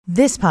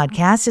This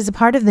podcast is a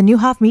part of the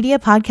Newhoff Media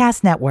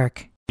Podcast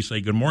Network. We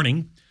say good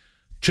morning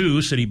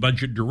to City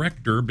Budget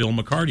Director Bill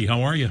McCarty.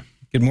 How are you?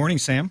 Good morning,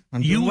 Sam.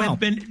 I'm doing well.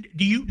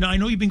 Now I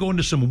know you've been going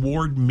to some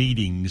ward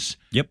meetings.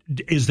 Yep.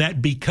 Is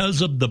that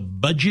because of the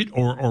budget,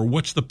 or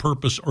what's the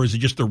purpose, or is it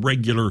just the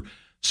regular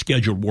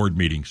scheduled ward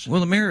meetings? Well,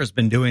 the mayor has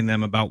been doing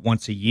them about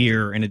once a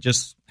year, and it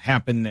just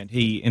happened that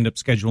he ended up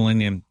scheduling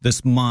them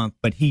this month,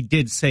 but he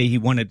did say he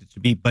wanted it to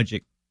be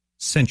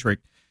budget-centric.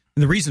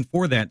 And the reason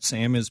for that,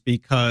 Sam, is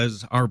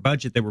because our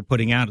budget that we're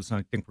putting out, as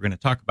I think we're going to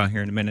talk about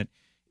here in a minute,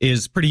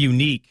 is pretty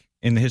unique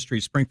in the history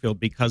of Springfield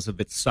because of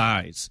its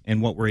size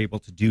and what we're able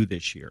to do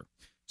this year.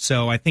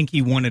 So I think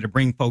he wanted to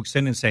bring folks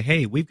in and say,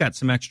 hey, we've got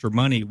some extra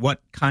money.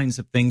 What kinds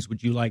of things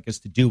would you like us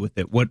to do with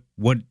it? What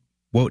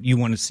do you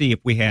want to see if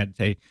we had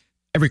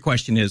every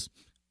question is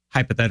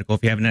hypothetical.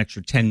 If you have an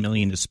extra $10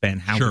 million to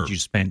spend, how would you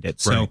spend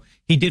it? Right. So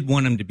he did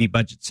want them to be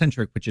budget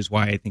centric, which is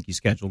why I think he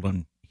scheduled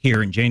them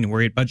here in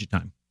January at budget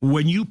time.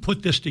 When you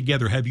put this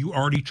together, have you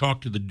already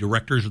talked to the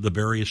directors of the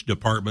various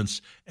departments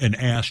and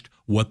asked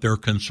what their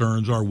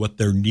concerns are, what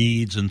their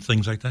needs and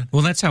things like that?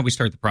 Well, that's how we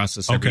start the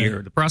process every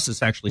year. The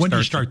process actually When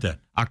starts do you start that?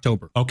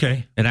 October.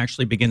 Okay. It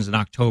actually begins in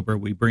October.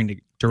 We bring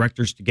the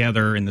directors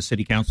together in the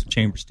city council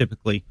chambers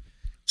typically,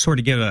 sort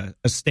of give a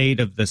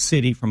state of the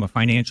city from a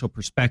financial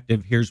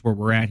perspective. Here's where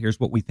we're at. Here's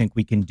what we think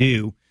we can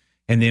do.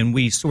 And then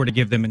we sort of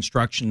give them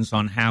instructions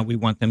on how we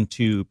want them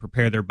to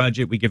prepare their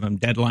budget. We give them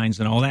deadlines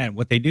and all that. And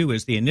what they do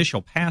is the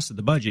initial pass of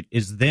the budget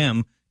is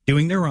them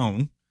doing their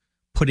own,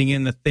 putting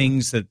in the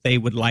things that they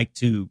would like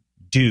to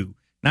do,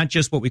 not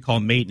just what we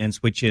call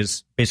maintenance, which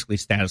is basically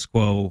status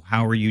quo.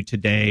 How are you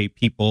today?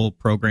 People,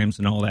 programs,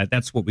 and all that.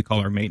 That's what we call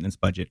our maintenance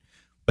budget.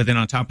 But then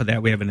on top of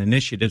that, we have an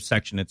initiative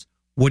section. It's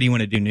what do you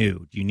want to do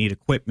new? Do you need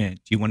equipment?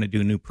 Do you want to do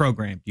a new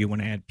program? Do you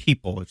want to add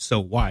people? If so,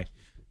 why?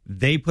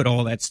 They put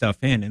all that stuff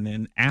in, and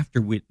then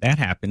after that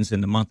happens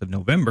in the month of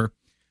November,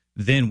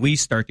 then we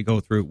start to go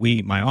through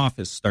it. My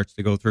office starts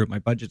to go through it, my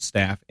budget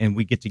staff, and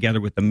we get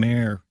together with the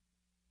mayor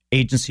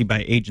agency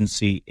by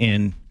agency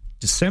in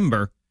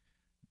December,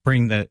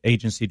 bring the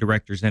agency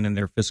directors in and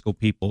their fiscal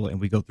people,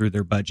 and we go through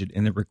their budget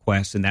and their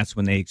requests, and that's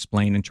when they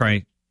explain and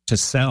try to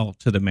sell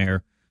to the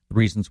mayor the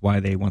reasons why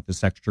they want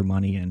this extra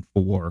money in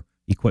for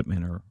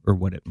equipment or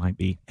what it might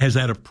be. Has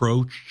that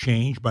approach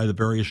changed by the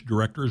various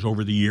directors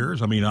over the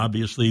years? I mean,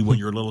 obviously, when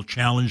you're a little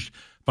challenged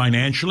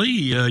financially,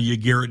 you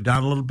gear it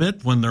down a little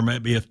bit. When there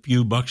might be a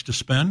few bucks to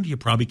spend, you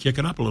probably kick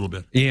it up a little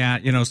bit. Yeah,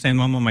 Sam,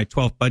 I'm on my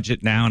 12th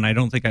budget now, and I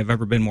don't think I've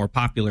ever been more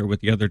popular with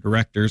the other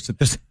directors at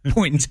this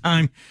point in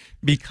time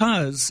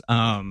because,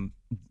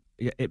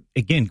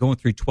 again, going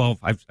through 12,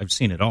 I've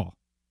seen it all.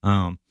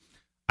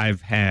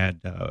 I've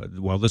had,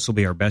 this will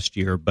be our best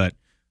year, but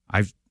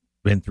I've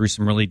been through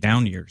some really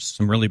down years,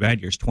 some really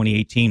bad years.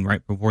 2018,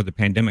 right before the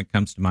pandemic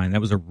comes to mind, that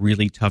was a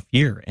really tough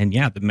year. And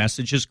yeah, the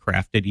message is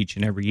crafted each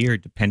and every year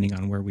depending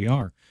on where we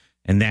are.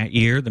 And that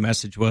year, the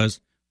message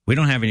was, we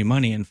don't have any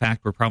money. In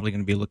fact, we're probably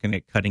going to be looking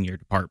at cutting your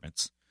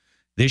departments.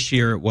 This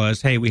year it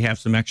was, hey, we have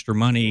some extra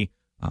money.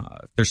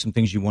 If there's some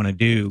things you want to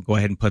do, go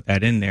ahead and put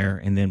that in there,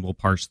 and then we'll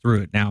parse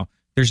through it. Now,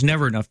 there's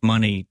never enough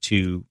money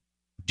to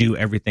do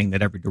everything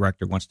that every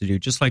director wants to do,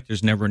 just like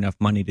there's never enough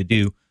money to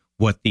do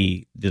what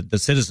the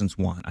citizens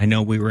want. I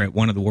know we were at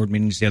one of the ward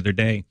meetings the other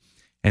day,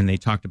 and they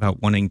talked about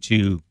wanting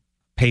to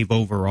pave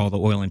over all the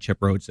oil and chip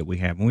roads that we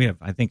have. And we have,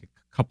 I think,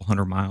 a couple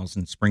 100 miles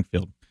in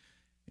Springfield.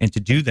 And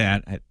to do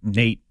that,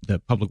 Nate, the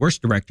public works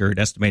director, had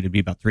estimated to be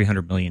about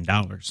 $300 million.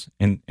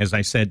 And as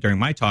I said during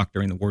my talk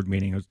during the ward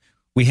meeting,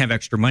 we have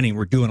extra money.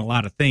 We're doing a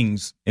lot of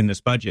things in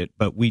this budget,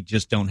 but we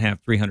just don't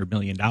have $300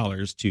 million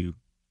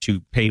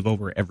to pave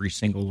over every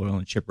single oil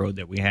and chip road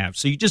that we have.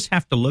 So you just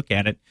have to look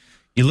at it.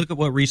 You look at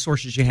what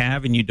resources you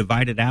have, and you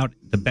divide it out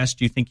the best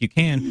you think you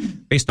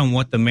can based on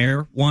what the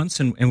mayor wants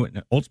and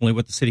ultimately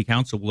what the city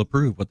council will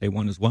approve, what they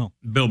want as well.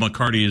 Bill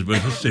McCarty is the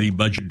city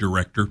budget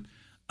director.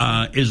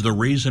 Is the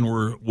reason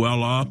we're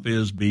well off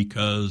is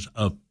because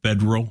of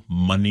federal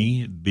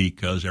money,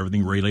 because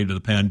everything related to the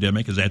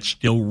pandemic? Is that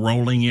still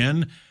rolling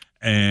in?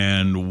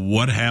 And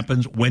what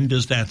happens? When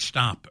does that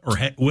stop, or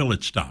will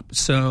it stop?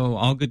 So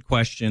all good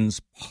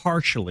questions.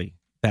 Partially,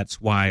 that's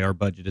why our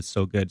budget is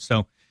so good.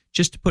 So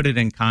just to put it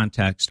in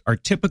context, our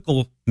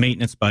typical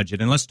maintenance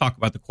budget, and let's talk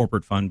about the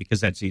corporate fund because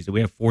that's easy.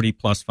 We have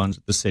 40-plus funds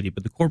at the city,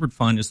 but the corporate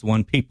fund is the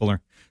one people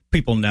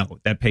know.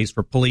 That pays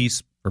for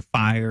police, for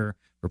fire,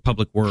 for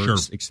public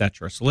works, et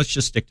cetera. So let's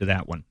just stick to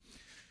that one.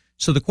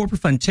 So the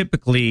corporate fund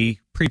typically,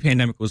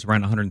 pre-pandemic, was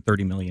around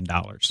 $130 million.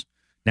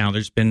 Now,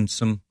 there's been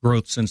some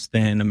growth since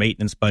then. A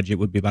maintenance budget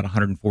would be about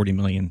 $140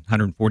 million,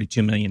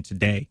 $142 million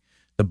today.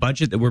 The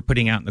budget that we're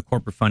putting out in the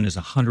corporate fund is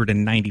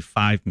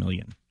 $195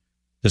 million.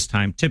 This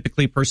time,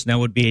 typically personnel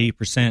would be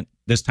 80%.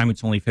 This time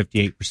it's only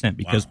 58%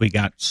 because we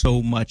got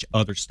so much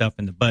other stuff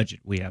in the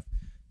budget. We have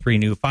 3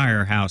 new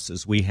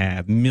firehouses. We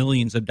have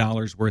millions of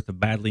dollars worth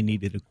of badly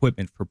needed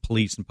equipment for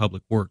police and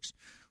public works.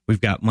 We've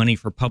got money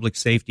for public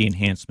safety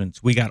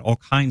enhancements. We got all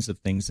kinds of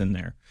things in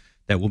there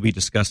that we'll be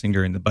discussing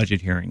during the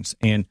budget hearings.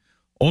 And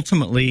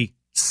ultimately,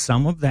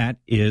 some of that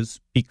is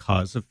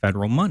because of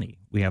federal money.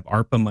 We have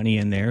ARPA money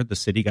in there. The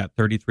city got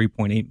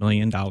 $33.8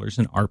 million in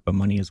ARPA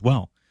money as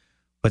well.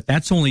 But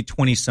that's only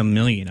 20-some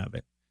million of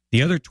it.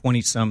 The other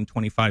 20-some,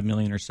 25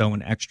 million or so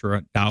in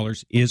extra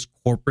dollars is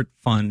corporate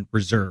fund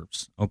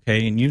reserves,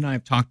 okay? And you and I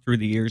have talked through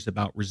the years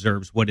about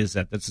reserves. What is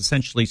that? That's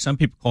essentially, some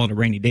people call it a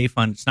rainy day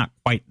fund. It's not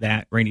quite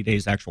that. Rainy day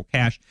is actual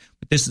cash.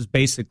 But this is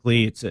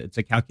basically, it's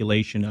a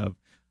calculation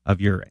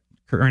of your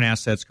current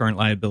assets, current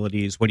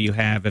liabilities. What do you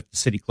have if the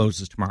city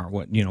closes tomorrow?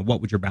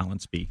 What would your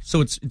balance be?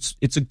 So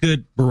it's a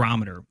good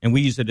barometer, and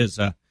we use it as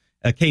a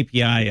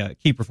KPI, a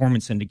key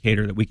performance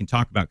indicator that we can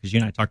talk about, because you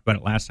and I talked about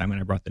it last time, and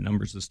I brought the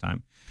numbers this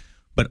time.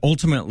 But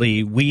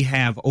ultimately, we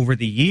have, over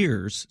the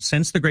years,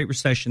 since the Great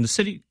Recession, the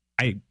city,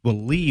 I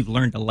believe,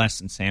 learned a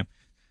lesson, Sam.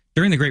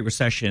 During the Great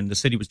Recession, the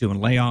city was doing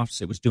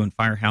layoffs, it was doing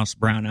firehouse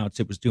brownouts,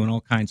 it was doing all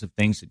kinds of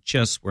things that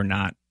just were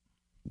not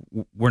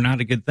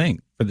a good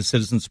thing for the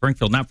citizens of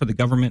Springfield, not for the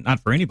government, not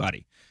for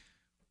anybody.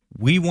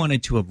 We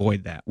wanted to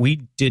avoid that. We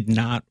did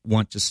not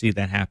want to see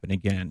that happen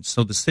again.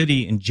 So the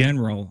city in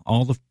general,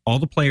 all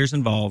the players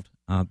involved,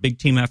 big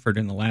team effort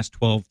in the last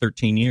 12,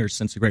 13 years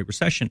since the Great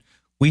Recession,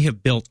 we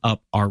have built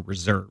up our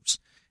reserves.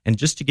 And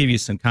just to give you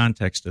some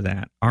context to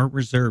that, our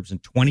reserves in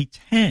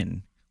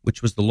 2010,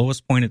 which was the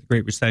lowest point of the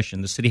Great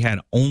Recession, the city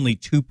had only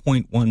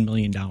 $2.1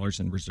 million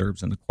in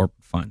reserves in the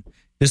corporate fund.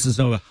 This is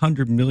a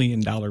 $100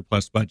 million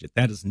plus budget.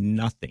 That is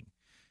nothing.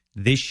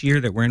 This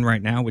year that we're in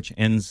right now, which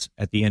ends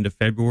at the end of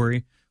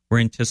February, we're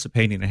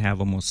anticipating to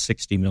have almost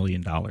 $60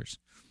 million. A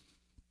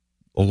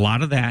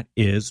lot of that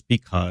is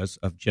because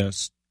of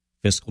just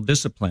fiscal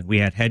discipline. We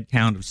had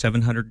headcount of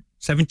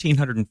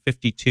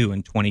 1,752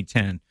 in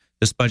 2010.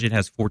 This budget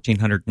has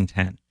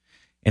 1,410.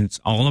 And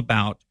it's all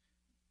about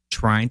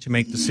trying to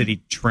make the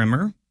city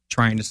trimmer,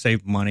 trying to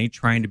save money,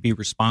 trying to be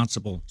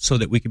responsible so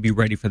that we could be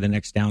ready for the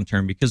next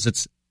downturn, because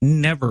it's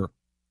never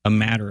a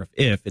matter of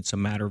if, it's a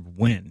matter of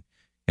when.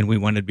 And we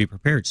wanted to be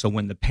prepared. So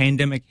when the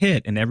pandemic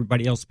hit and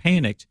everybody else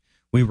panicked,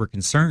 we were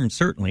concerned,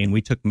 certainly, and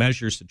we took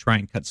measures to try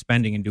and cut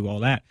spending and do all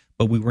that.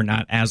 But we were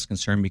not as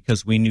concerned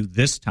because we knew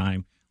this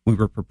time we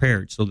were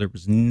prepared. So there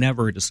was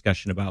never a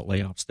discussion about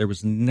layoffs. There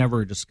was never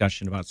a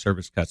discussion about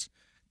service cuts.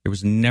 There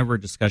was never a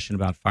discussion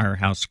about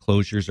firehouse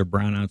closures or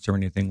brownouts or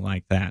anything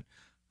like that,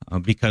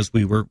 because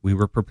we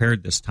were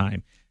prepared this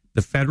time.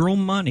 The federal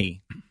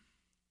money,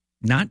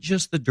 not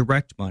just the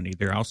direct money,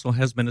 there also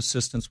has been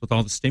assistance with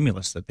all the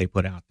stimulus that they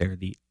put out there.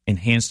 The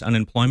enhanced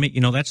unemployment,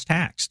 that's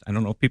taxed. I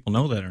don't know if people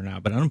know that or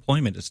not, but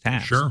unemployment is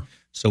taxed. Sure.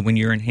 So when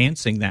you're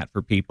enhancing that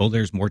for people,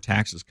 there's more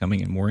taxes coming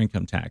in, more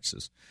income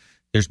taxes.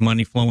 There's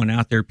money flowing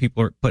out there.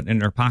 People are putting it in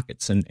their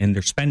pockets and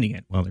they're spending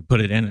it. Well, they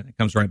put it in and it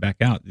comes right back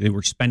out. They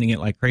were spending it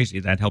like crazy.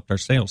 That helped our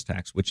sales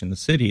tax, which in the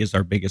city is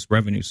our biggest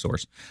revenue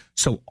source.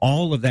 So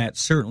all of that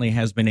certainly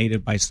has been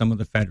aided by some of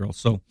the federal.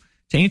 So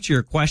to answer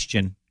your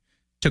question,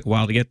 took a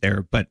while to get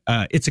there, but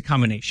it's a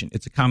combination.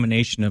 It's a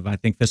combination of, I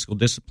think, fiscal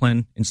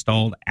discipline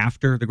installed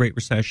after the Great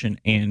Recession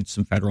and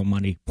some federal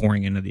money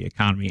pouring into the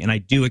economy. And I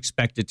do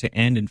expect it to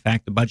end. In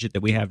fact, the budget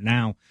that we have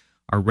now,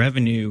 our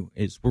revenue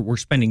is, we're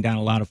spending down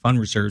a lot of fund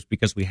reserves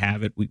because we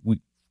have it.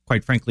 We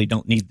quite frankly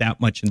don't need that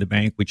much in the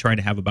bank. We try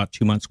to have about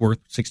 2 months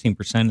worth,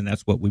 16%, and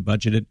that's what we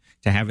budgeted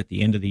to have at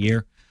the end of the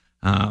year.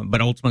 But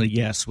ultimately,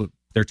 yes,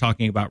 they're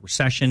talking about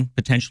recession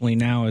potentially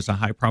now as a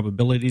high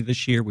probability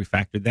this year. We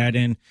factored that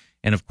in.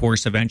 And of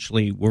course,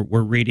 eventually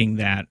we're reading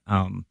that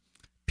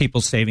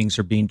people's savings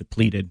are being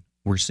depleted.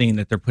 We're seeing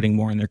that they're putting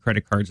more on their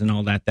credit cards and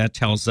all that. That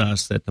tells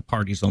us that the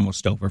party's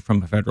almost over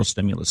from a federal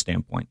stimulus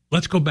standpoint.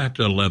 Let's go back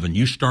to 11.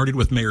 You started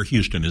with Mayor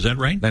Houston. Is that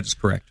right? That is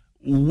correct.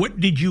 What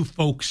did you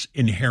folks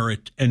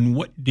inherit, and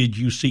what did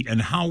you see, and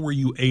how were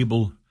you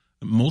able?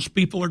 Most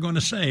people are going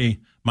to say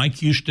Mike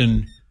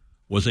Houston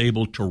was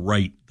able to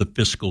right the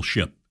fiscal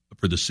ship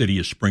for the city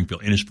of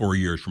Springfield in his 4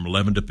 years from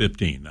 11 to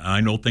 15.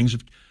 I know things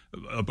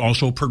have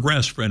also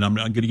progressed, and I'm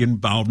not going to get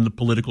involved in the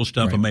political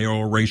stuff, right, a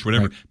mayoral race,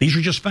 whatever. Right. These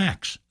are just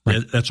facts.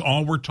 Right. That's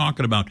all we're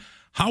talking about.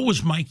 How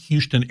was Mike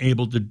Houston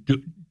able to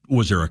do?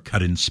 Was there a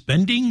cut in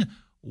spending?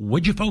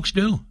 What'd you folks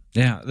do?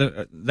 Yeah,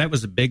 that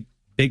was a big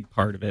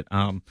part of it.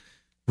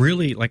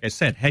 Really, like I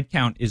said,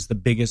 headcount is the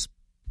biggest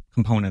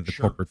component of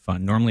the corporate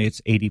fund. Normally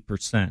it's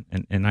 80%.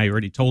 And I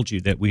already told you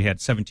that we had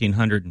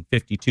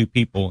 1,752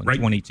 people in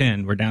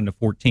 2010. We're down to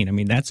 14. I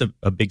mean, that's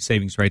a big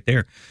savings right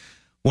there.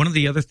 One of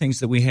the other things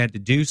that we had to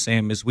do,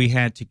 Sam, is we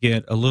had to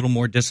get a little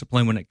more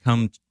discipline when it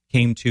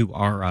came to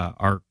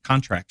our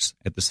contracts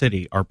at the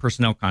city, our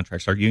personnel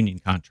contracts, our union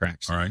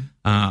contracts. All right.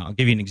 I'll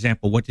give you an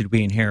example. What did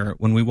we inherit?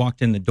 When we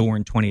walked in the door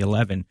in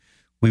 2011,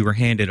 we were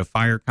handed a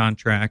fire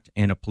contract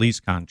and a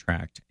police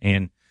contract.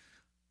 And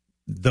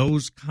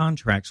those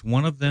contracts,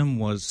 one of them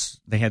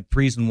was, they had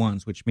 3s and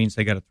 1s, which means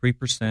they got a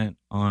 3%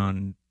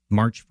 on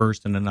March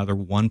 1st and another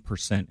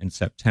 1% in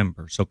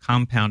September. So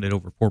compounded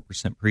over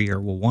 4% per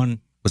year. Well, one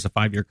was a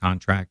 5-year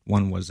contract,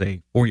 one was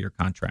a 4-year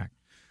contract.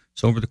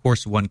 So over the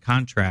course of one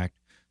contract,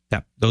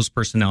 that those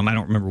personnel, and I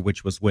don't remember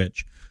which was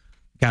which,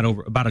 got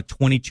over about a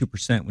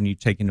 22% when you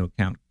take into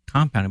account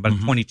compounding, about a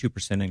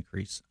 22%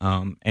 increase.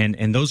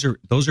 And those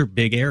are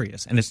big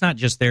areas. And it's not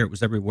just there; it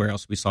was everywhere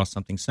else. We saw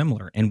something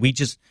similar, and we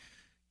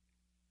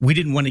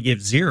didn't want to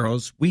give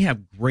zeros. We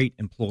have great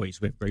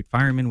employees. We have great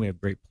firemen. We have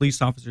great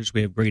police officers.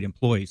 We have great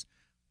employees.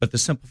 But the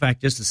simple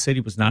fact is the city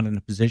was not in a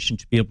position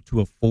to be able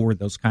to afford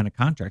those kind of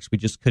contracts. We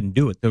just couldn't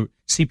do it. The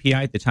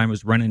CPI at the time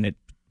was running at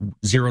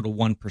 0 to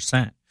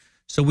 1%.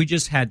 So we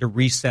just had to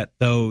reset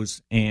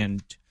those.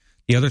 And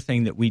the other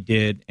thing that we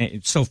did,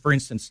 so for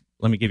instance,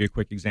 let me give you a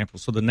quick example.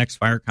 So the next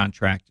fire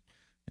contract,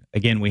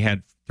 again, we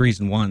had 3s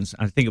and 1s.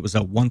 I think it was a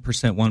 1%,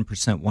 1%,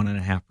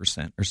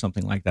 1.5%, or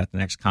something like that, the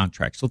next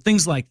contract. So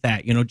things like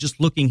that, just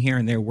looking here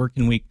and there, where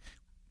can we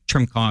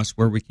trim costs,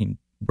 where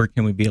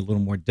can we be a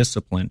little more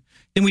disciplined?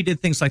 Then we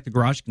did things like the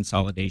garage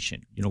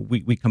consolidation.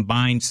 We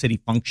combined city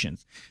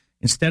functions.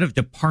 Instead of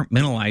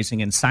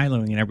departmentalizing and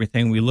siloing and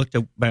everything, we looked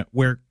at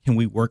where can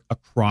we work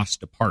across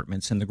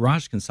departments. And the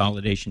garage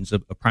consolidation is a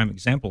prime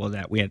example of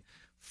that. We had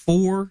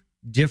 4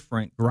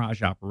 different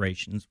garage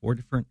operations, 4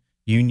 different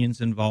unions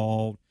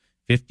involved,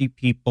 50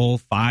 people,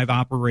 5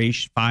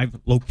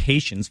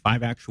 locations,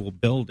 5 actual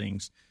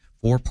buildings,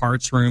 4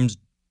 parts rooms,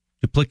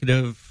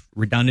 duplicative,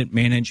 redundant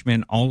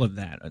management, all of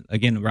that.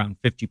 Again, around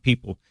 50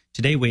 people.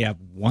 Today we have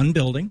 1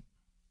 building,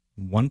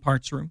 1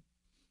 parts room,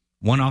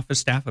 1 office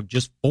staff of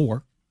just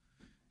 4,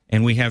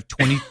 and we have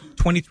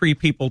 23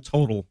 people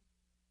total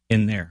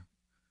in there.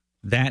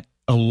 That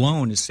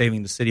alone is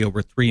saving the city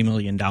over $3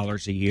 million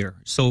a year.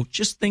 So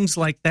just things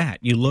like that.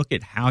 You look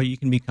at how you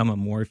can become a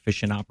more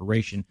efficient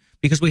operation,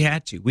 because we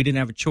had to. We didn't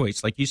have a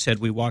choice. Like you said,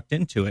 we walked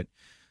into it.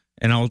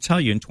 And I'll tell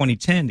you, in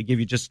 2010, to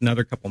give you just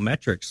another couple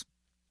metrics,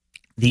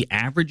 the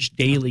average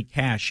daily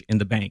cash in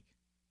the bank,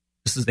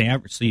 this is the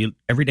average. So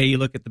every day you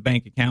look at the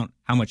bank account,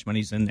 how much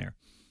money's in there.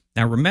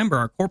 Now, remember,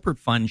 our corporate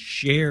fund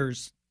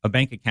shares a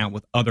bank account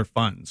with other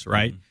funds,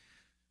 right?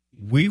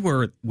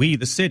 Mm-hmm. We,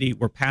 the city,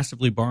 were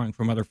passively borrowing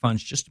from other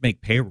funds just to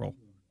make payroll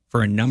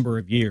for a number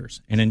of years.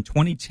 And in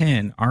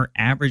 2010, our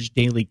average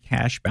daily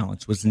cash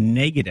balance was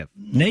negative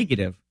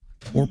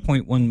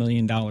 $4.1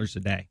 million a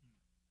day.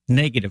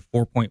 Negative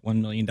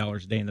 $4.1 million a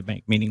day in the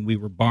bank, meaning we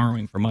were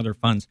borrowing from other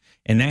funds.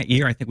 And that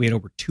year, I think we had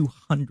over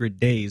 200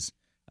 days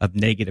of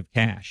negative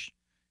cash.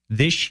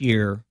 This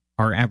year,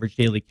 our average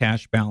daily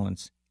cash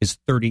balance is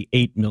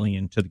 $38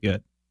 million to the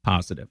good,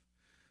 positive.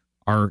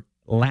 Our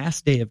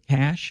last day of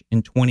cash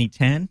in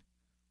 2010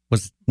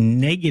 was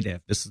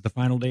negative. This is the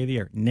final day of the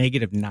year,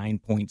 negative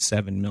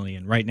 $9.7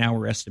 million. Right now,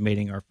 we're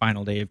estimating our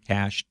final day of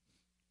cash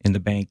in the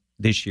bank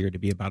this year to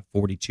be about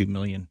 $42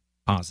 million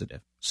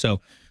positive.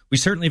 So we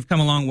certainly have come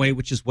a long way,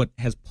 which is what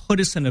has put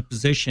us in a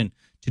position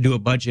to do a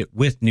budget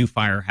with new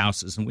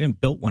firehouses. And we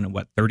haven't built one in,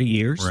 30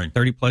 years, right.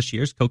 30 plus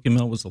years. Cokie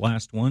Mill was the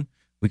last one.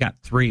 We got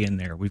 3 in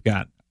there. We've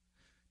got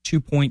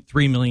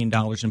 $2.3 million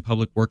in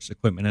public works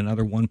equipment,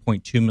 another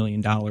 $1.2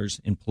 million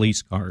in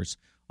police cars,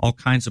 all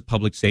kinds of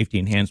public safety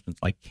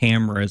enhancements like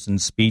cameras and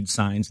speed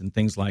signs and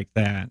things like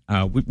that.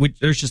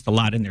 There's just a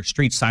lot in there.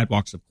 Street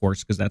sidewalks, of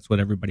course, because that's what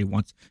everybody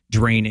wants.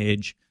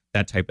 Drainage,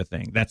 that type of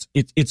thing.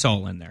 It's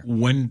all in there.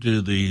 When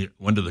do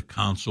the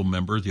council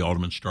members, the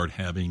aldermen, start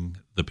having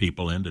the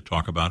people in to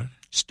talk about it?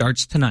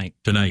 Starts tonight.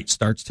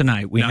 Starts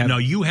tonight. Now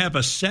you have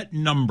a set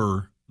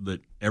number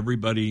that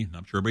everybody,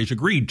 I'm sure everybody's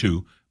agreed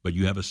to, but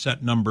you have a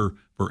set number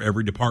for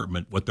every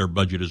department, what their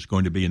budget is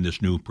going to be in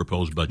this new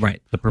proposed budget.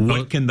 Right.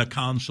 What can the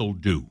council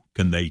do?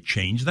 Can they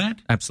change that?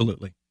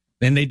 Absolutely.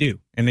 And they do.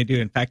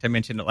 In fact, I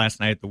mentioned it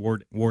last night at the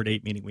Ward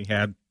 8 meeting we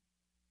had.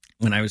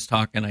 When I was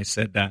talking, I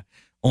said,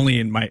 only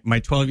in my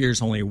 12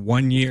 years, only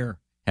 1 year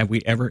have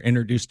we ever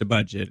introduced a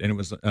budget, and it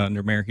was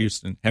under Mayor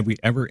Houston, have we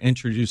ever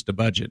introduced a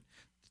budget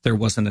there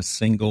wasn't a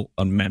single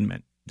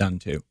amendment done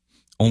to?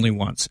 Only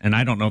once. And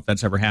I don't know if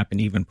that's ever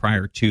happened even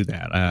prior to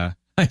that.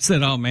 I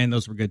said, oh, man,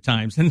 those were good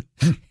times. And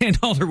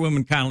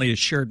Alderwoman Connolly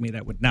assured me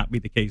that would not be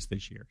the case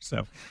this year,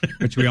 so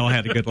which we all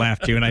had a good laugh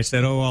to. And I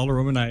said, oh,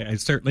 Alderwoman, I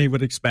certainly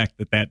would expect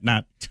that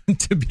not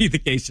to be the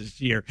case this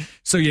year.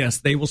 So, yes,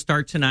 they will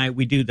start tonight.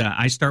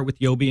 I start with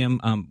the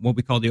OBM, what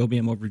we call the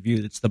OBM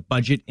overview. It's the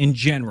budget in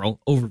general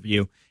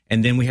overview.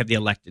 And then we have the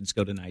electeds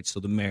go tonight. So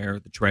the mayor,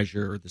 the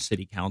treasurer, the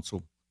city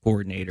council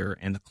coordinator,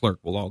 and the clerk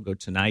will all go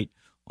tonight.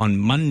 On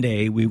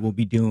Monday, we will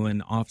be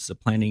doing Office of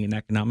Planning and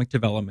Economic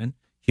Development,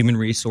 Human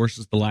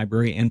Resources, the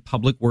library, and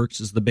Public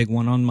Works is the big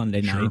one on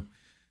Monday night. Sure.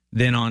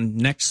 Then on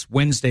next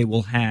Wednesday,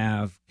 we'll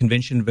have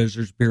Convention and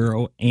Visitors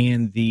Bureau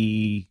and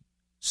the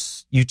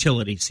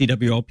utility,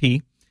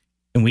 CWLP.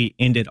 And we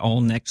end it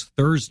all next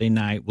Thursday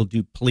night. We'll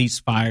do police,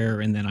 fire,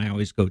 and then I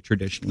always go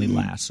traditionally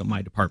last. So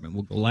my department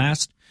will go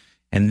last.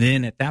 And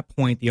then at that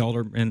point, the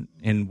aldermen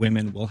and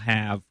women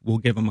we'll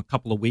give them a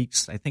couple of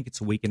weeks. I think it's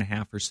a week and a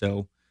half or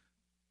so.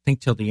 I think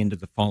till the end of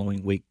the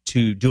following week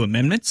to do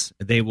amendments.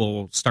 They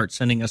will start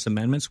sending us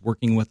amendments,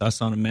 working with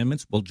us on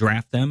amendments. We'll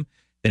draft them.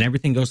 Then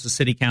everything goes to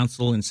city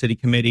council and city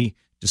committee.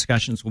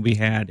 Discussions will be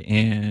had,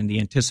 and the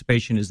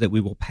anticipation is that we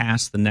will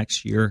pass the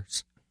next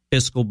year's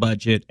fiscal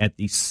budget at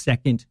the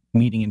second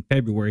meeting in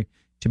February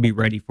to be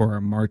ready for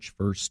our March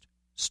 1st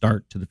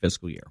start to the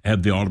fiscal year.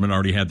 Have the aldermen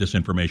already had this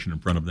information in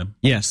front of them?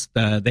 Yes,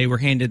 they were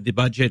handed the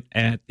budget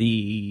at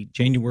the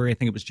January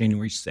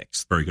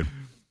 6th. Very good.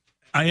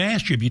 I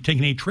asked you, have you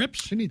taken any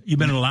trips? You've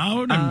been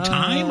allowed in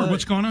time, or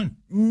what's going on?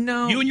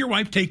 No. You and your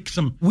wife take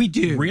some We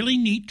do. really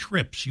neat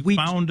trips. You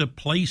found a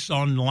place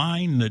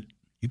online that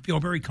you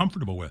feel very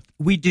comfortable with.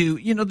 We do.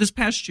 This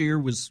past year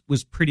was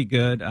pretty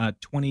good.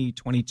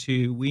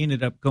 2022, we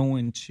ended up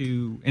going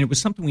to, and it was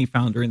something we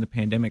found during the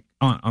pandemic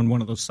on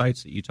one of those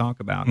sites that you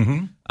talk about,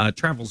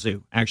 Travel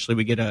Zoo. Actually,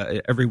 we get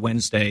every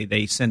Wednesday,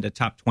 they send a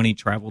top 20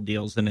 travel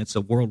deals, and it's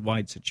a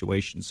worldwide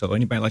situation. So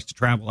anybody likes to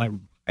travel, I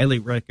highly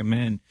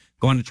recommend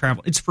going to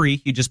travel. It's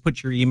free. You just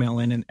put your email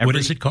in. And what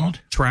is it called?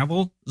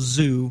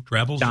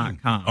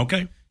 TravelZoo.com.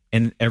 Okay.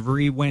 And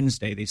every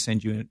Wednesday, they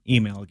send you an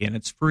email. Again,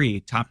 it's free,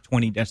 top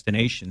 20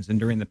 destinations. And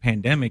during the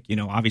pandemic,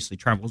 obviously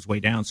travel was way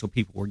down, so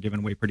people were giving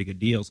away pretty good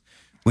deals.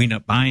 We ended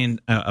up buying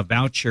a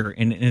voucher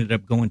and ended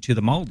up going to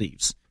the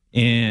Maldives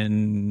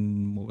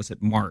in,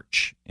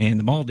 March. And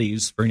the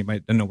Maldives, for anybody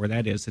that doesn't know where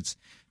that is, it's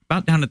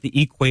about down at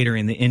the equator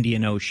in the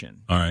Indian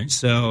Ocean. All right.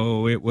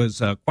 So it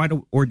was quite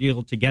an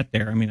ordeal to get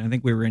there. I mean, I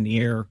think we were in the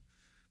air.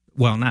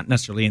 Well, not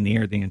necessarily in the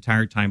air the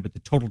entire time, but the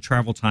total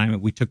travel time,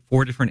 we took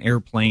 4 different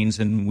airplanes,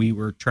 and we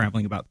were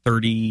traveling about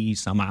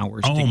 30-some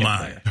hours to get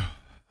there.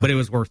 But it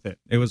was worth it.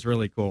 It was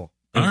really cool.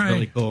 It was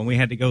really cool. And we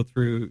had to go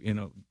through,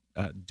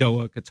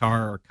 Doha,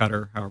 Qatar, or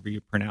Qatar, however you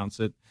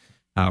pronounce it,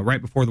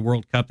 right before the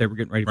World Cup. They were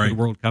getting ready for the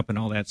World Cup and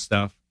all that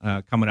stuff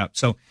coming up.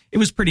 So it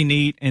was pretty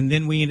neat. And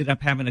then we ended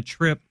up having a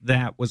trip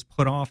that was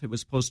put off. It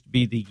was supposed to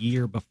be the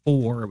year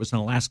before. It was an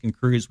Alaskan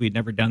cruise. We had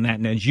never done that.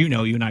 And as you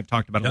know, you and I have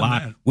talked about it a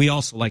lot. We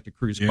also like to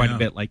cruise quite a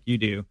bit like you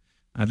do.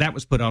 That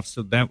was put off,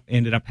 so that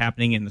ended up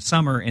happening in the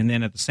summer. And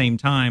then at the same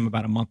time,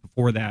 about a month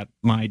before that,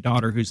 my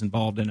daughter, who's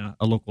involved in a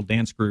local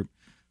dance group,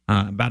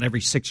 about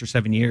every 6 or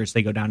 7 years,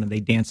 they go down and they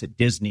dance at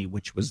Disney,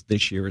 which was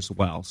this year as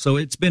well. So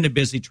it's been a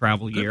busy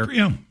travel year. Good for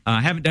you.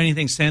 Haven't done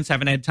anything since.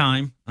 Haven't had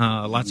time.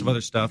 Lots of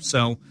other stuff.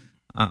 So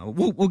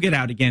we'll get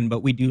out again,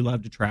 but we do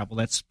love to travel.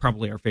 That's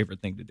probably our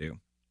favorite thing to do.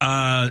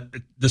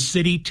 The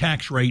city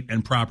tax rate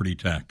and property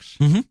tax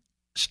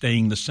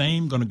staying the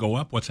same, going to go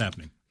up? What's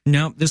happening?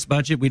 No, this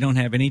budget, we don't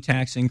have any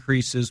tax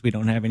increases. We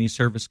don't have any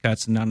service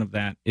cuts. None of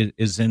that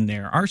is in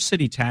there. Our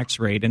city tax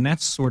rate, and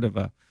that's sort of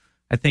I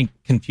think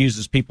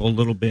confuses people a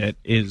little bit,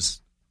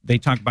 is they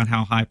talk about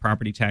how high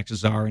property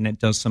taxes are, and it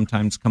does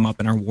sometimes come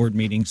up in our ward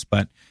meetings.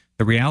 But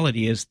the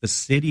reality is the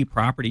city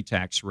property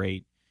tax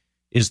rate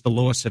is the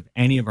lowest of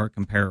any of our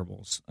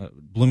comparables,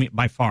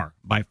 by far.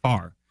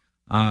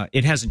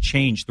 It hasn't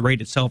changed. The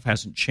rate itself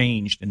hasn't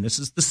changed. And this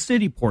is the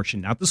city portion,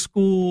 not the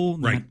school,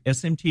 not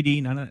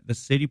SMTD, not the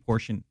city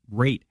portion.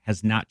 Rate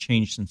has not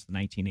changed since the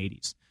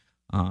 1980s.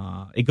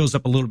 It goes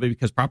up a little bit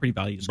because property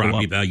values go up.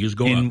 Property values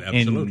go up,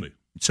 absolutely.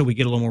 So we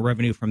get a little more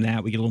revenue from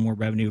that. We get a little more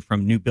revenue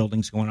from new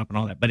buildings going up and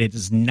all that. But it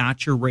is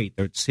not your rate.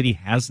 The city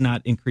has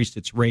not increased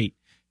its rate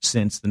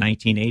since the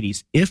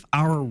 1980s. If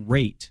our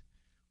rate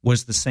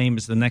was the same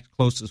as the next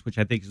closest, which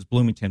I think is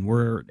Bloomington,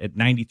 we're at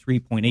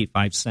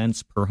 93.85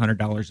 cents per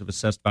 $100 of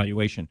assessed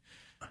valuation.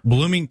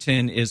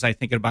 Bloomington is, I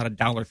think, at about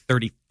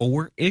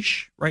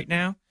 $1.34-ish right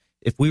now.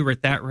 If we were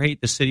at that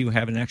rate, the city would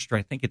have an extra,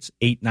 I think it's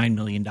 $8-9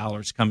 million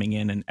coming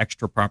in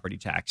extra property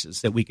taxes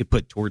that we could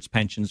put towards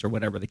pensions or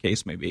whatever the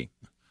case may be.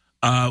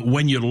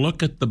 When you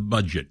look at the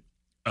budget,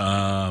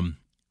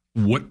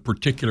 what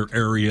particular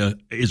area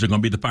is it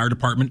going to be? The fire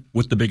department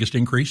with the biggest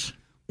increase?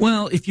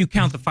 Well, if you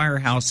count the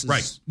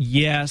firehouses,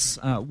 yes.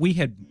 We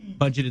had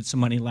budgeted some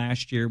money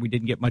last year. We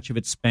didn't get much of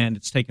it spent.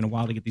 It's taken a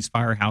while to get these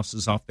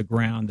firehouses off the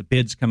ground. The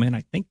bids come in,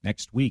 I think,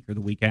 next week or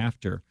the week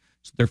after.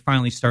 So they're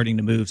finally starting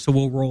to move. So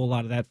we'll roll a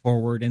lot of that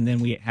forward, and then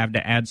we have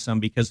to add some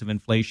because of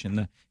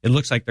inflation. It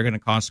looks like they're going to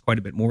cost quite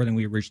a bit more than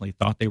we originally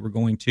thought they were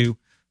going to.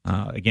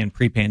 Again,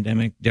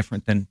 pre-pandemic,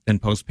 different than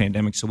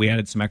post-pandemic, so we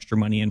added some extra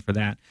money in for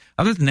that.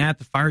 Other than that,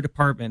 the fire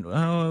department,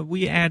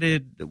 we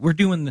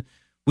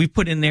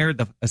put in there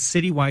a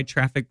citywide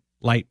traffic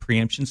light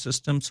preemption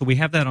system. So we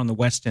have that on the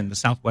west end, the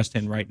southwest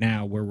end right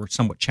now, where we're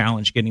somewhat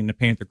challenged getting to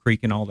Panther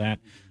Creek and all that.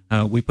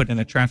 We put in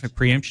a traffic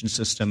preemption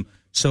system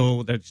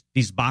so that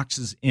these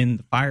boxes in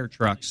the fire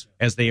trucks,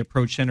 as they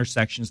approach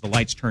intersections, the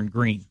lights turn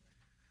green.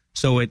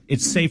 So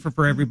it's safer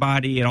for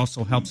everybody. It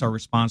also helps our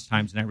response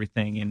times and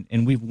everything.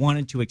 And we've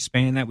wanted to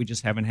expand that. We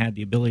just haven't had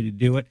the ability to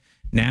do it.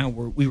 Now,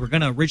 we were going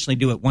to originally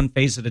do it one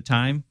phase at a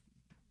time,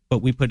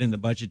 but we put in the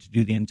budget to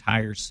do the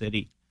entire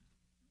city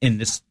in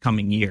this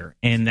coming year.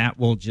 And that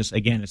will just,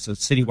 again, it's a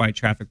citywide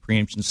traffic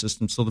preemption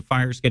system. So the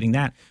fire's getting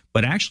that.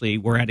 But actually,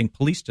 we're adding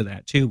police to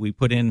that, too. We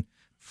put in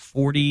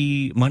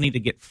money to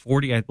get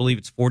 40, I believe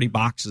it's 40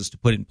 boxes to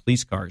put in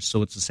police cars.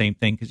 So it's the same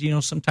thing.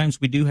 Because,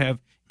 sometimes we do have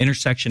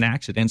intersection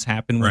accidents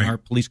happen when our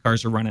police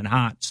cars are running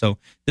hot. So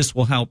this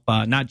will help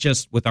not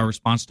just with our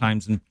response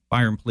times in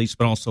fire and police,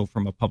 but also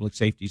from a public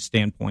safety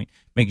standpoint,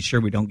 making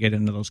sure we don't get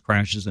into those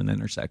crashes and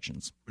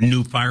intersections.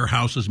 New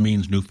firehouses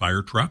means new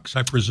fire trucks,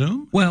 I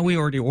presume? Well, we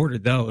already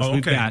ordered those. Oh,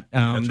 We've got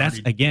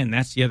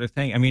that's the other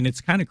thing. I mean, it's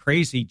kind of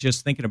crazy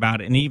just thinking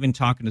about it, and even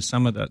talking to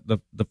some of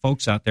the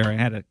folks out there. I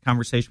had a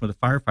conversation with a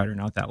firefighter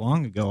not that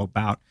long ago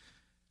about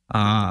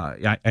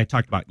I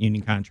talked about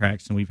union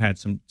contracts, and we've had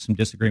some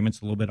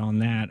disagreements a little bit on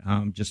that,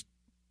 just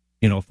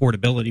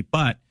affordability.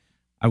 But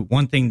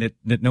one thing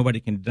that nobody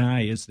can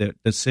deny is that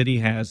the city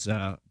has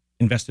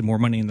invested more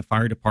money in the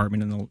fire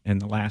department in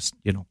the last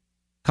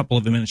couple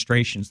of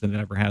administrations than it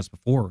ever has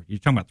before. You're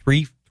talking about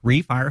three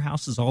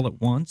firehouses all at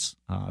once.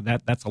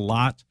 That's a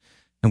lot,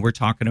 and we're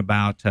talking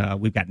about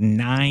we've got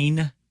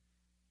 9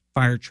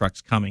 fire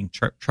trucks coming,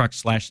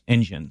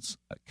 trucks/engines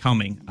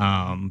coming.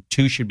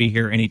 2 should be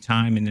here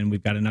anytime, and then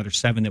we've got another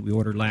 7 that we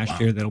ordered last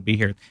year that'll be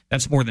here.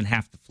 That's more than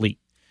half the fleet,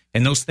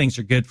 and those things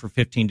are good for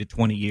 15 to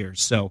 20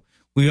 years. So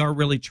we are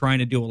really trying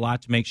to do a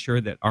lot to make sure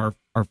that our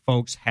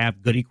folks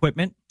have good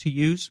equipment to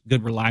use,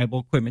 good reliable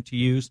equipment to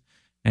use,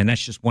 and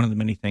that's just one of the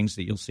many things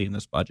that you'll see in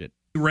this budget.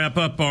 To wrap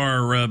up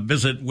our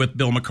visit with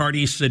Bill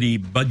McCarty, City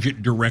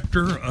Budget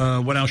Director,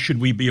 what else should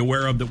we be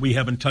aware of that we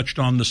haven't touched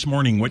on this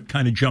morning? What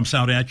kind of jumps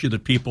out at you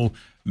that people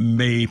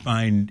may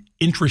find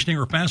interesting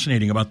or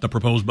fascinating about the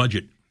proposed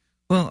budget?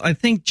 Well, I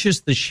think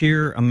just the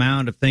sheer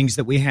amount of things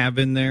that we have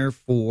in there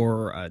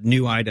for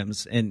new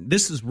items. And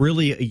this is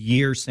really a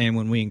year, Sam,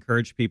 when we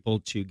encourage people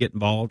to get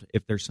involved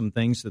if there's some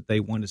things that they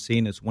want to see.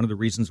 And it's one of the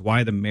reasons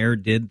why the mayor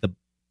did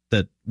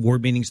the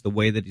ward meetings the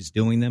way that he's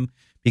doing them,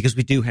 because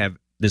we do have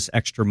this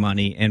extra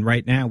money. And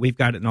right now we've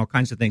got it in all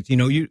kinds of things.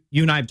 You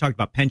and I have talked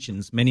about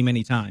pensions many,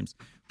 many times.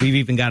 We've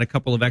even got a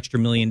couple of extra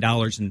 $1 million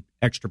in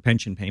extra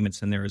pension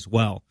payments in there as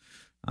well.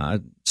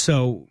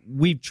 So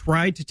we've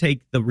tried to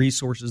take the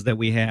resources that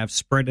we have,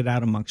 spread it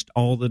out amongst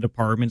all the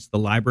departments. The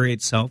library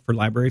itself, for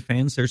library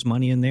fans, there's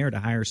money in there to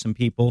hire some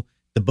people.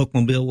 The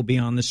bookmobile will be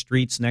on the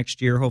streets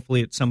next year,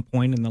 hopefully at some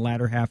point in the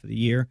latter half of the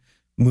year,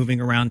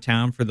 moving around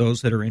town for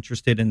those that are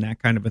interested in that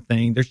kind of a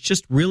thing. There's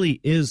just really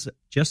is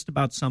just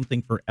about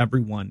something for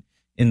everyone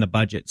in the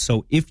budget.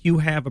 So if you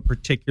have a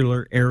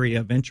particular area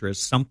of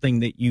interest,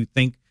 something that you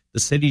think the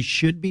city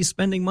should be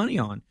spending money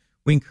on,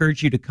 we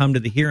encourage you to come to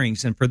the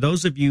hearings. And for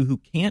those of you who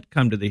can't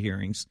come to the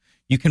hearings,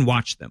 you can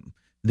watch them.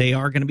 They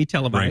are going to be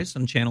televised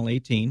on Channel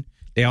 18.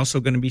 They're also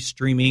going to be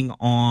streaming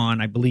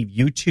on, I believe,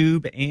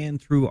 YouTube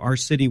and through our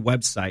city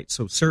website.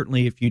 So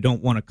certainly if you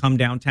don't want to come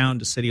downtown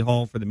to City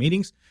Hall for the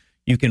meetings,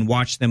 you can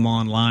watch them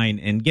online,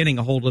 and getting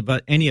a hold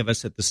of any of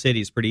us at the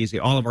city is pretty easy.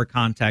 All of our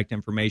contact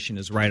information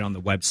is right on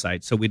the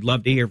website. So we'd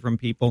love to hear from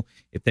people.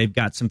 If they've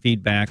got some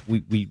feedback,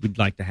 we'd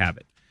like to have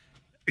it.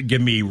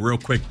 Give me real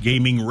quick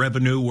gaming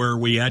revenue. Where are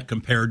we at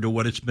compared to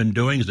what it's been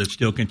doing? Does it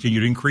still continue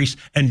to increase?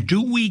 And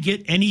do we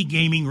get any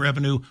gaming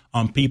revenue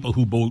on people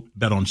who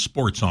bet on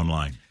sports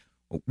online?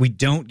 We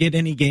don't get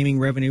any gaming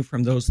revenue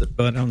from those that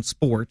bet on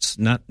sports,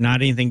 not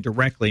anything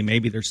directly.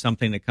 Maybe there's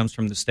something that comes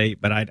from the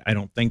state, but I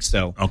don't think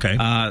so. Okay.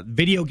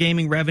 Video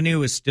gaming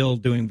revenue is still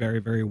doing very,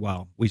 very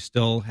well. We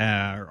still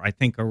have, I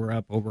think we're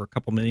up over a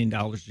couple $1 million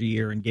a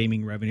year in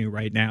gaming revenue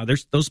right now.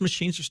 Those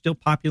machines are still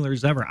popular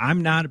as ever.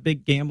 I'm not a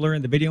big gambler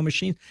in the video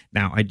machine.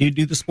 Now, I do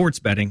the sports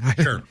betting.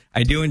 Sure.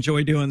 I do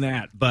enjoy doing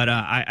that, but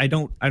I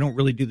don't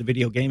really do the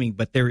video gaming,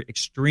 but they're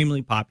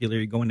extremely popular.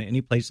 You go into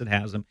any place that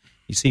has them.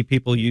 You see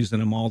people using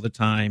them all the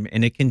time,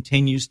 and it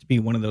continues to be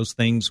one of those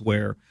things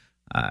where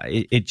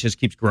it just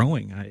keeps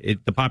growing.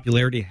 The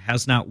popularity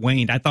has not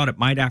waned. I thought it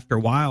might after a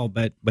while,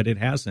 but it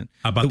hasn't.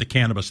 How about the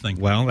cannabis thing?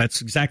 Well,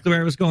 that's exactly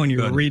where I was going.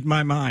 You were reading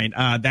my mind.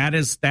 That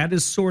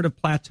is sort of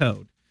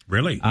plateaued.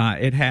 Really?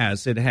 It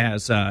has.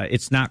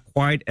 It's not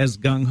quite as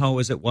gung-ho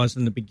as it was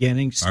in the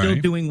beginning. Still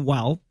doing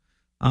well,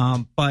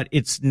 but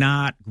it's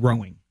not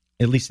growing.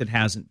 At least it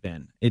hasn't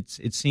been.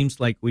 It seems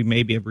like we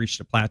maybe have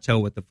reached a plateau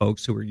with the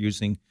folks who are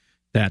using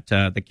that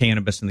the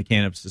cannabis and the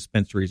cannabis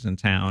dispensaries in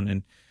town.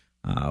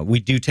 And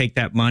we do take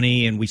that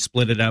money and we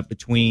split it up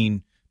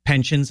between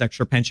pensions,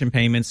 extra pension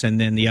payments,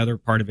 and then the other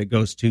part of it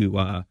goes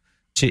to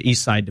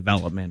East Side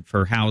development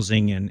for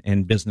housing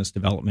and business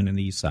development in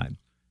the East Side.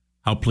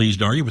 How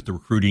pleased are you with the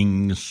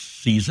recruiting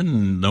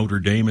season Notre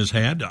Dame has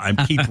had? I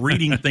keep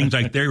reading things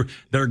like they're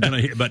going to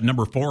hit about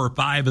number 4 or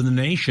 5 in the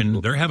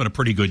nation. They're having a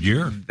pretty good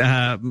year.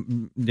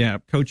 Yeah,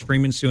 Coach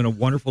Freeman's doing a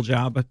wonderful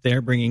job up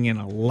there, bringing in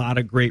a lot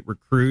of great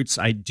recruits.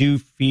 I do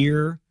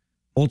fear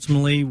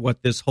ultimately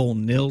what this whole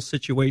NIL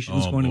situation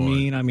is going to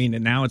mean. I mean,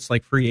 and now it's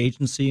like free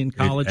agency in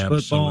college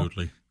football,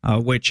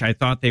 which I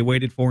thought they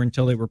waited for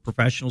until they were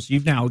professionals.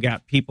 You've now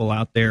got people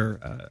out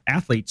there,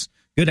 athletes,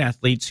 good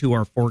athletes, who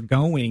are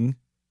foregoing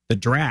the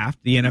draft,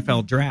 the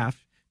NFL draft,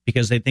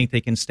 because they think they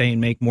can stay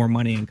and make more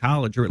money in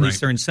college, or at least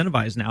they're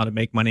incentivized now to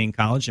make money in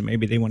college, and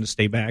maybe they want to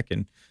stay back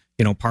and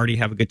party,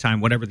 have a good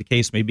time, whatever the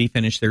case may be,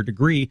 finish their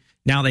degree.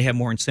 Now they have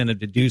more incentive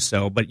to do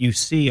so. But you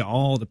see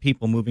all the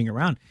people moving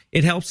around.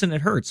 It helps and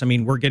it hurts. I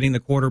mean, we're getting the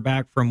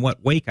quarterback from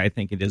Wake, I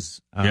think it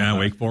is.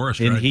 Wake Forest.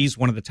 And right. he's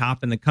one of the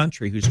top in the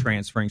country who's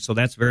transferring. So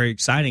that's very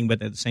exciting.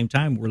 But at the same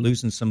time, we're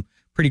losing some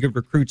pretty good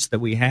recruits that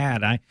we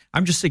had.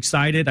 I'm just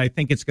excited. I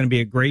think it's going to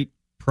be a great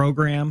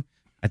program.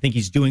 I think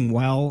he's doing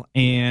well.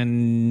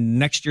 And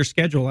next year's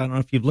schedule, I don't know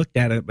if you've looked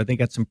at it, but they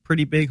got some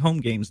pretty big home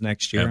games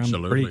next year.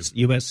 Absolutely.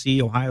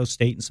 USC, Ohio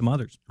State, and some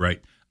others.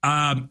 Right.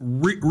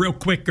 Real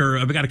quick,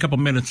 I've got a couple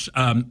minutes.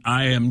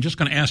 I am just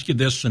going to ask you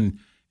this, and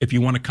if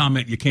you want to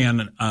comment, you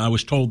can. I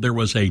was told there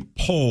was a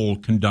poll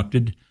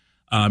conducted.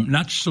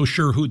 Not so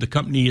sure who the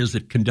company is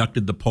that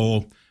conducted the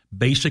poll,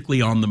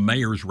 basically on the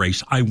mayor's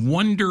race. I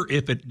wonder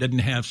if it didn't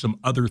have some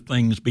other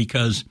things,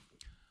 because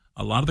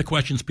a lot of the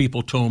questions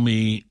people told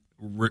me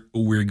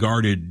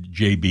regarded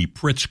J.B.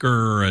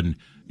 Pritzker and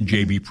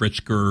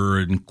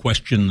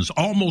questions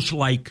almost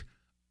like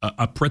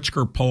a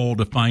Pritzker poll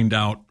to find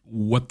out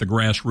what the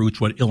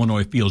grassroots, what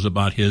Illinois feels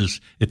about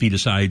if he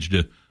decides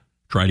to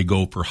try to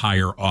go for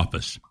higher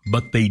office.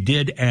 But they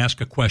did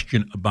ask a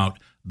question about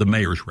the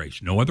mayor's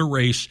race, no other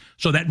race.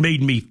 So that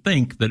made me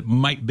think that it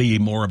might be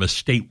more of a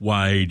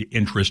statewide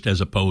interest as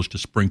opposed to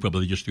Springfield, but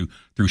they just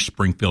threw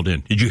Springfield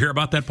in. Did you hear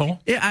about that poll?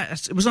 Yeah,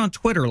 it was on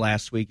Twitter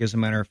last week, as a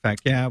matter of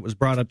fact. Yeah, it was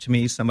brought up to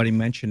me. Somebody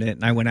mentioned it,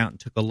 and I went out and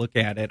took a look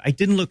at it. I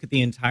didn't look at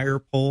the entire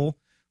poll,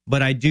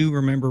 but I do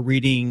remember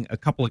reading a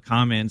couple of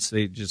comments.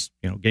 They just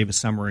gave a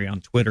summary on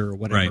Twitter or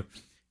whatever. Right.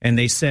 And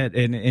they said,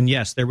 and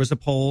yes, there was a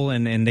poll,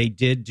 and they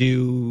did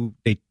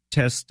they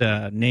test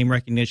name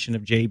recognition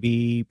of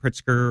J.B.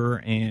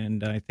 Pritzker,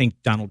 and I think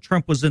Donald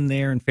Trump was in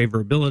there, and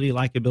favorability,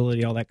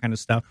 likability, all that kind of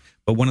stuff.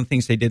 But one of the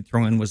things they did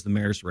throw in was the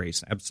mayor's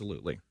race.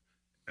 Absolutely.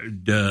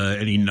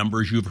 Any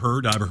numbers you've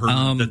heard? I've heard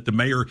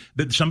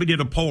that somebody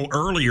did a poll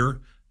earlier,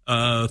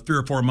 3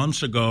 or 4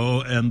 months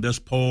ago, and this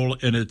poll,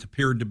 and it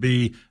appeared to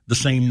be the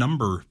same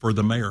number for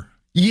the mayor.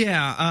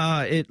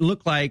 Yeah, it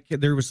looked like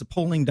there was a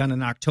polling done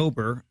in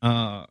October.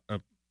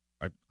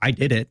 I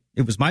did it.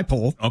 It was my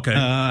poll. Okay.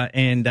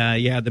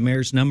 The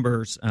mayor's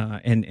numbers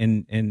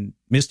and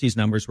Misty's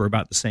numbers were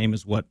about the same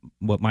as what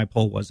my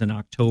poll was in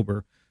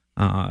October.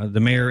 The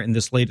mayor in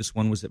this latest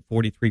one was at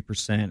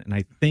 43%, and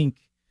I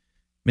think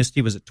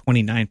Misty was at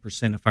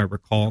 29%, if I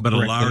recall but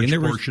correctly. But a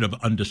large portion of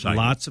undecided.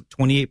 Lots of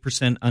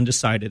 28%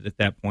 undecided at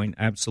that point,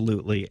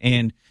 absolutely.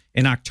 And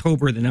in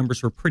October, the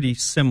numbers were pretty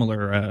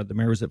similar. The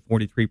mayor was at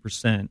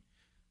 43%.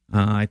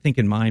 I think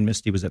in mine,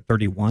 Misty was at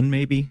 31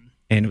 maybe,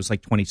 and it was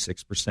like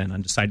 26%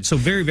 undecided. So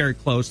very, very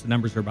close. The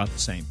numbers are about the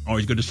same.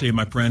 Always good to see you,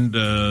 my friend.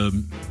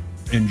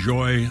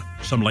 Enjoy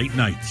some late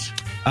nights.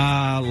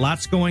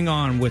 Lots going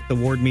on with the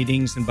ward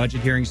meetings and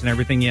budget hearings and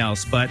everything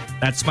else, but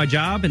that's my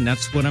job, and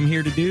that's what I'm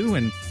here to do,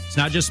 and it's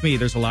not just me.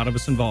 There's a lot of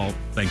us involved.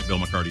 Thanks, Bill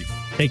McCarty.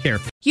 Take care.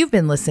 You've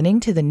been listening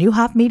to the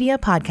Neuhoff Media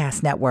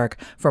Podcast Network.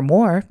 For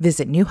more,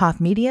 visit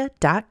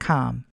neuhoffmedia.com.